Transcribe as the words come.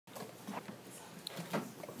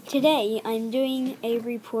Today I'm doing a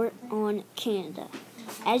report on Canada.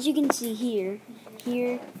 As you can see here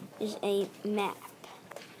is a map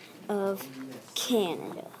of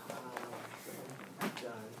Canada.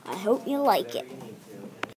 I hope you like it.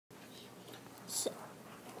 So,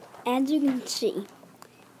 as you can see,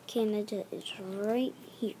 Canada is right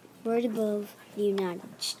here, right above the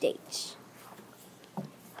United States.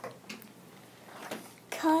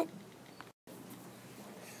 Cut.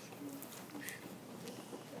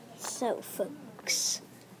 So, folks,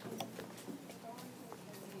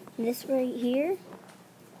 this right here,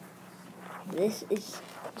 this is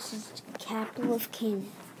the capital of Canada.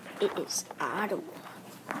 It is Ottawa.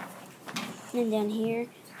 And down here,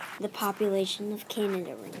 the population of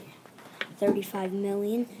Canada right here,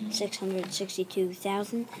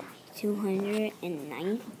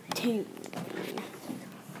 35,662,219.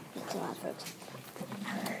 That's a lot, folks.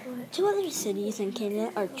 Two other cities in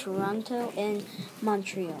Canada are Toronto and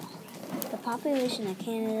Montreal. The population of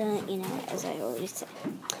Canada, as I always say.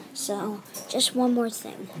 So, just one more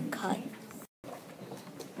thing. Cut.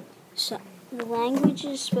 So, the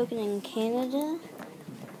languages spoken in Canada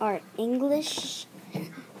are English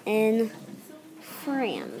and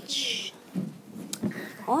French.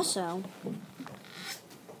 Also,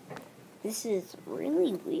 this is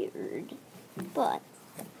really weird, but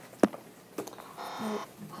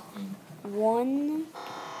one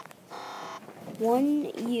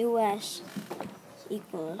US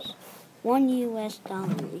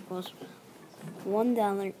dollar equals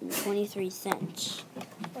 $1.23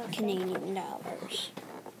 Canadian dollars.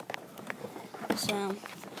 So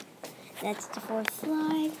that's the fourth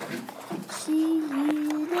slide. See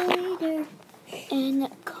you later. And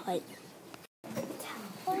cut.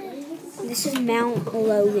 This is Mount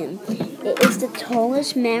Logan. It is the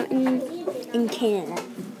tallest mountain in Canada.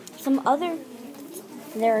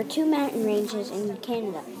 There are two mountain ranges in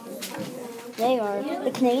Canada. They are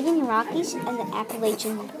the Canadian Rockies and the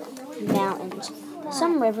Appalachian Mountains.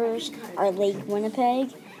 Some rivers are Lake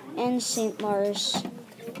Winnipeg and St. Lawrence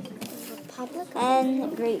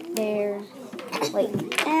and Great Bear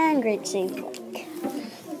Lake and Great Save Lake.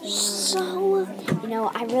 So,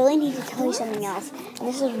 I really need to tell you something else, and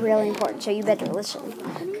this is really important, so you better listen.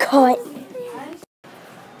 Cut.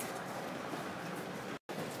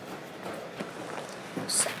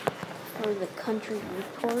 So, for the country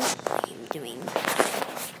report, I'm doing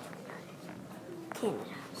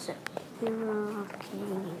Canada. So, here are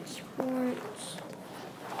Canadian sports.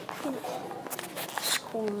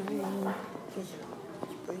 Scoring. Here's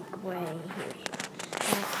breakaway.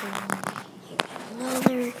 Here's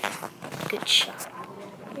another good shot.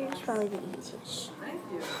 Here's probably the easiest.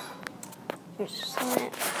 Here's a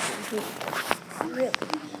slap. Really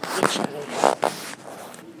good shot.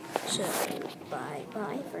 So, bye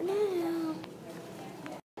for now.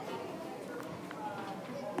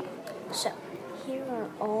 So, here are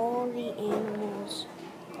all the animals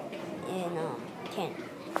in Canada.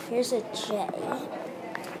 Here's a jay.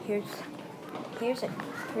 Here's a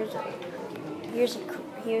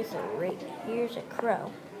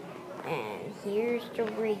crow. And here's the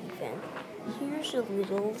raven. Here's a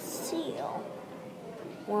little seal.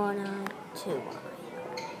 1 eye, 2 eye.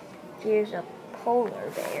 Here's a polar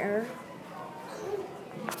bear.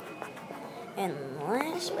 And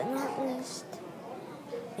last but not least,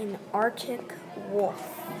 an Arctic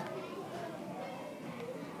wolf.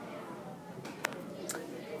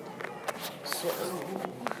 So,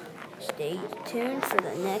 stay tuned for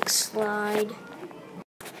the next slide.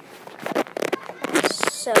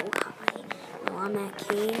 So, hi. Now I'm at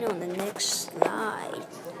Kane on the next slide.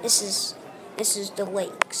 This is the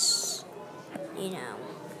lakes.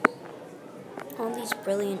 All these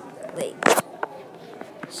brilliant lakes.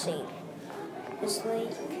 See, this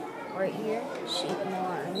lake right here, St.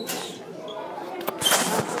 Lawrence.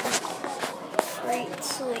 Great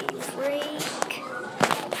Slave Lake.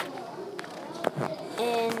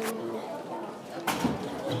 And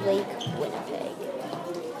Lake Winnipeg.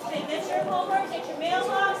 Hey, get your homework, get your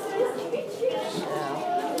mailboxes. So,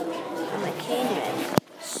 I'm at Canaan.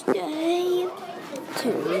 Stay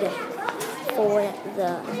tuned for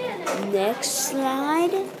the next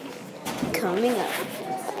slide coming up.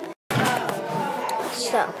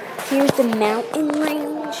 So, here's the mountain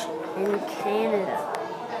range in Canada.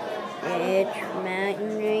 Its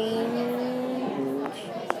mountain range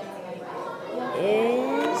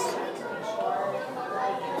is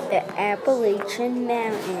the Appalachian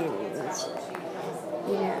Mountains.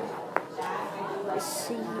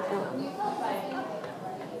 See,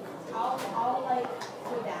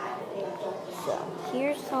 so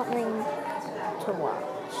here's something to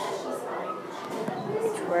watch.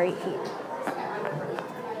 It's right here.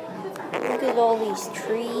 Look at all these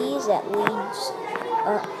trees that leads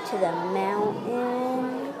up to the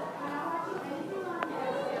mountain.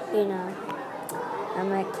 You know,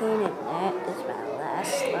 I'm at Canada. That is my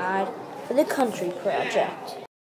last slide for the country project.